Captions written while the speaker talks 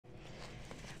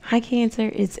Hi Cancer,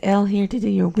 it's Elle here to do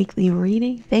your weekly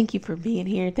reading. Thank you for being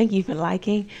here. Thank you for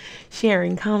liking,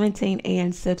 sharing, commenting,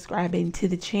 and subscribing to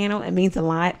the channel. It means a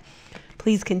lot.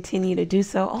 Please continue to do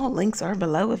so. All links are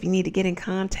below if you need to get in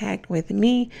contact with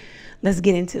me. Let's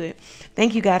get into it.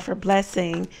 Thank you, God, for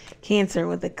blessing Cancer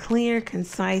with a clear,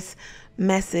 concise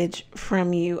message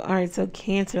from you. All right, so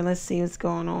Cancer, let's see what's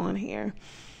going on here.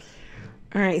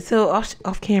 All right, so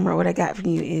off camera, what I got from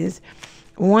you is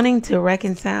wanting to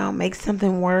reconcile, make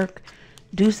something work,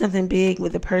 do something big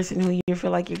with the person who you feel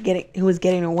like who is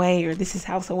getting away, or this is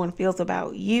how someone feels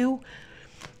about you.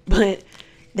 But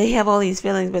they have all these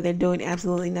feelings, but they're doing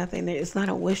absolutely nothing. It's not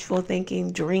a wishful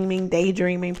thinking, dreaming,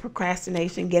 daydreaming,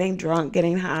 procrastination, getting drunk,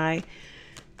 getting high,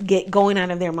 going out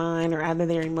of their mind or out of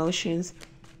their emotions,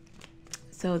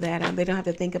 so that they don't have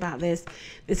to think about this.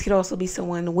 This could also be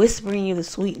someone whispering you the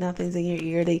sweet nothings in your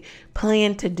ear. They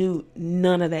plan to do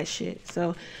none of that shit.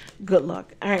 So good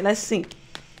luck. All right, let's see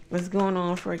what's going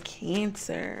on for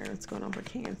Cancer. What's going on for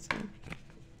Cancer?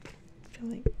 I feel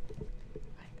like...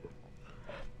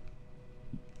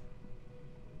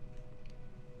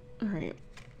 All right.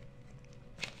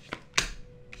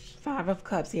 5 of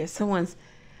Cups. Yeah,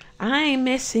 I ain't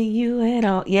missing you at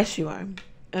all. Yes, you are.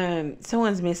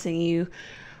 Someone's missing you,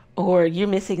 or you're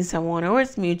missing someone, or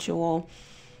it's mutual.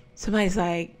 Somebody's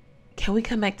like, can we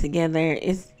come back together?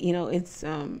 Someone's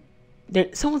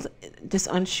just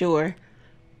unsure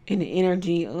in the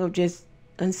energy of just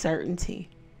uncertainty.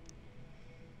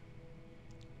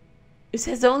 It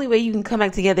says the only way you can come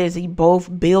back together is you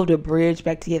both build a bridge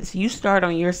back together. So you start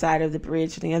on your side of the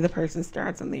bridge and the other person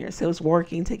starts on theirs. So it's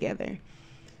working together.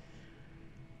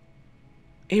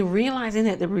 And realizing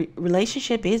that the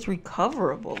relationship is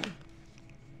recoverable.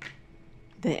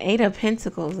 The 8 of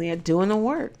Pentacles, they are doing the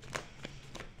work.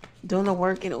 Doing the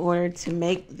work in order to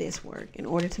make this work. In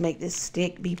order to make this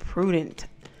stick. Be prudent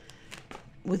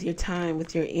with your time,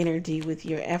 with your energy, with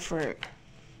your effort.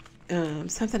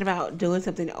 Something about doing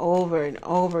something over and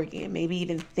over again. Maybe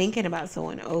even thinking about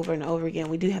someone over and over again.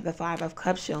 We do have the 5 of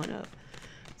Cups showing up.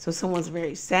 So someone's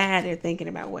very sad. They're thinking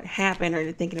about what happened, or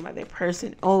they're thinking about their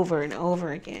person over and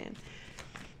over again.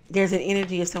 There's an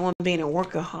energy of someone being a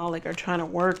workaholic, or trying to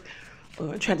work,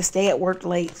 or trying to stay at work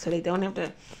late so they don't have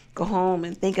to go home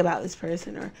and think about this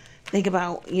person, or think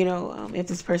about, if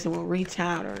this person will reach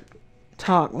out or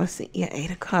talk. Let's see. Yeah,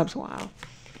 8 of Cups. Wow.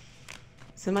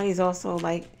 Somebody's also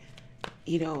like,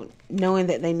 knowing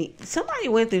that somebody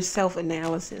went through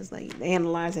self-analysis, like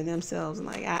analyzing themselves, and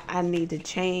like, I need to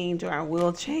change, or I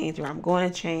will change, or I'm going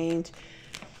to change.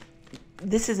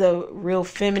 This is a real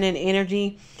feminine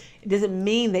energy. It doesn't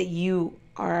mean that you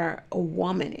are a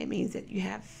woman. It means that you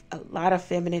have a lot of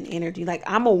feminine energy. Like,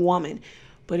 I'm a woman,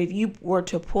 but if you were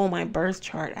to pull my birth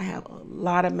chart, I have a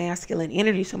lot of masculine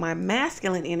energy. So my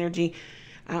masculine energy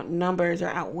outnumbers or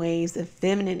outweighs the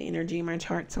feminine energy in my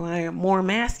chart, so I am more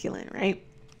masculine, right?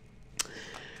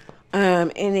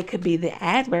 And it could be the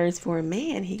adverse for a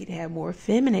man. He could have more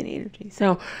feminine energy.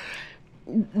 So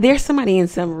there's somebody in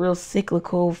some real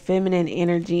cyclical feminine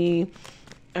energy.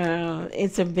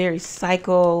 It's a very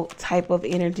psycho type of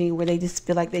energy where they just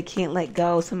feel like they can't let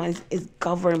go. Somebody is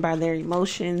governed by their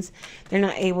emotions. They're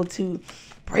not able to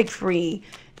break free.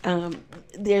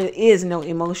 There is no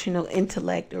emotional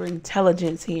intellect or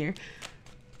intelligence here.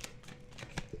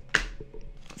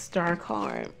 Star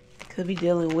card could be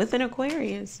dealing with an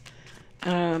Aquarius.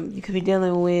 You could be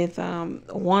dealing with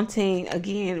wanting,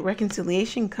 again,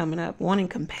 reconciliation coming up, wanting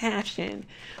compassion,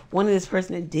 wanting this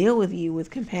person to deal with you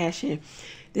with compassion.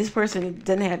 This person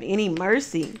doesn't have any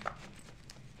mercy,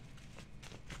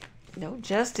 no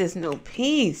justice, no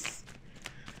peace.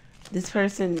 This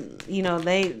person,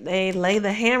 they lay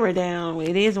the hammer down.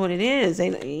 It is what it is.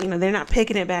 They're not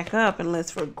picking it back up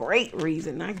unless for great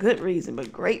reason, not good reason,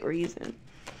 but great reason.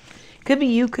 Could be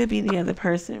you, could be the other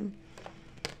person.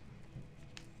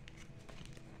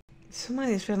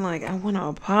 Somebody's feeling like, I want to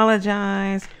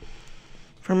apologize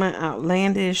for my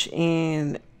outlandish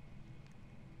and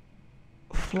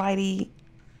flighty,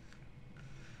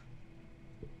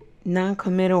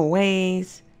 non-committal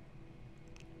ways,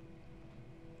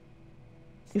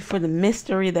 for the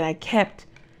mystery that I kept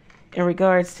in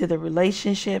regards to the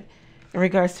relationship, in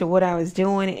regards to what I was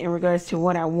doing, in regards to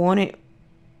what I wanted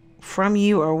from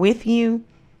you or with you.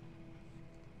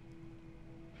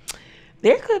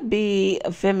 There could be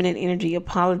a feminine energy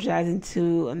apologizing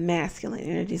to a masculine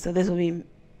energy. So this will be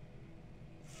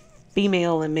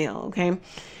female and male, okay?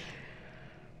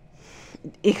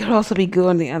 It could also be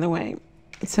going the other way.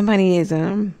 Somebody is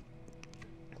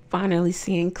finally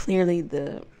seeing clearly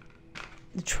the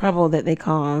trouble that they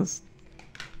cause,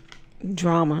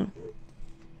 drama.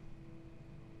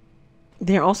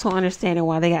 They're also understanding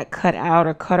why they got cut out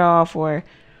or cut off, or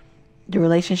the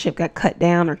relationship got cut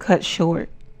down or cut short.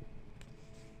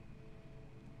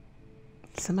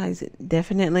 Somebody's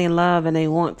definitely in love and they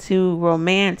want to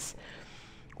romance,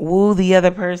 woo the other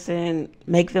person,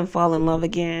 make them fall in love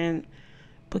again.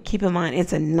 But keep in mind,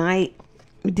 it's a knight.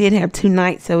 We did have 2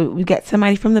 knights, so we got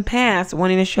somebody from the past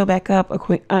wanting to show back up.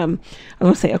 I'm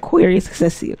gonna say Aquarius, because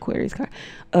that's the Aquarius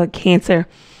card. Cancer.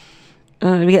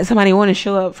 We got somebody wanting to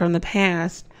show up from the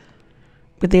past,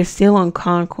 but they're still on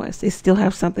conquest. They still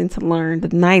have something to learn. The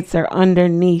knights are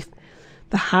underneath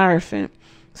the Hierophant,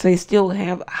 so they still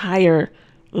have higher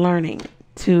learning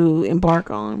to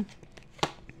embark on.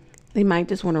 They might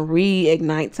just want to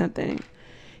reignite something.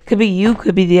 Could be you,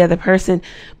 could be the other person,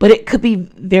 but it could be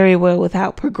very well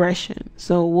without progression.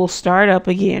 So we'll start up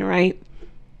again, right?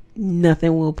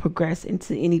 Nothing will progress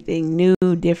into anything new,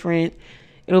 different.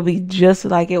 It'll be just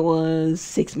like it was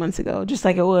 6 months ago, just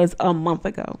like it was a month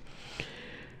ago.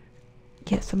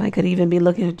 Yeah, somebody could even be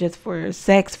looking just for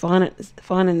sex, fun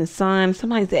in the sun.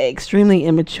 Somebody's extremely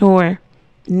immature,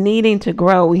 needing to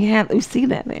grow. We see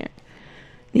that there,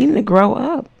 needing to grow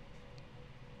up.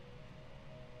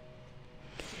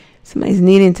 Somebody's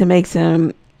needing to make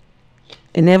some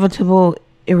inevitable,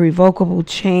 irrevocable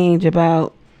change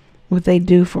about what they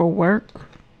do for work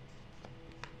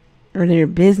or their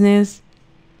business,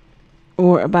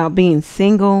 or about being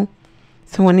single.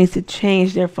 Someone needs to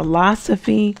change their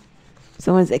philosophy.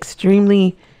 Someone's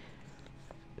extremely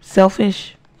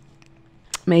selfish,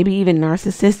 maybe even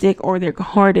narcissistic, or their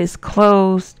heart is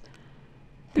closed.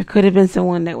 There could have been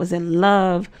someone that was in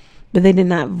love, but they did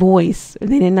not voice, or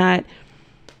they did not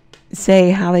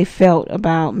say how they felt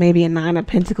about maybe a 9 of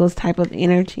Pentacles type of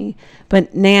energy.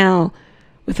 But now,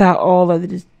 without all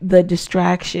of the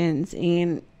distractions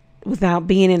and without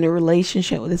being in a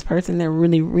relationship with this person, they're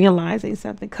really realizing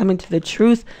something, coming to the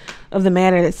truth of the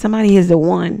matter that somebody is the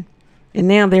one. And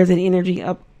now there's an energy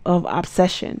of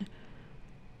obsession,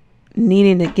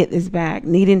 needing to get this back,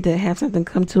 needing to have something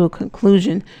come to a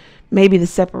conclusion, maybe the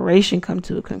separation come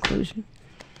to a conclusion,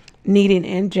 needing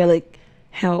angelic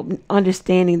help,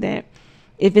 understanding that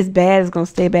if it's bad, it's going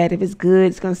to stay bad. If it's good,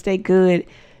 it's going to stay good.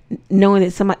 Knowing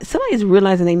that somebody's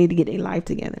realizing they need to get their life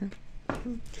together.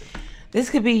 This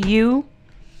could be you.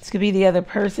 This could be the other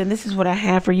person. This is what I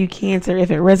have for you, Cancer.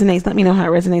 If it resonates, let me know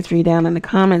how it resonates for you down in the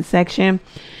comment section.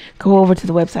 Go over to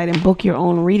the website and book your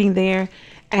own reading there.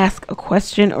 Ask a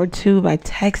question or two by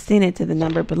texting it to the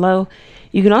number below.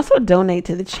 You can also donate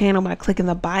to the channel by clicking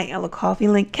the Buy Ella Coffee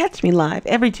link. Catch me live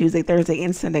every Tuesday, Thursday,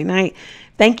 and Sunday night.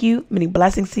 Thank you. Many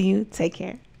blessings to you. Take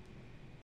care.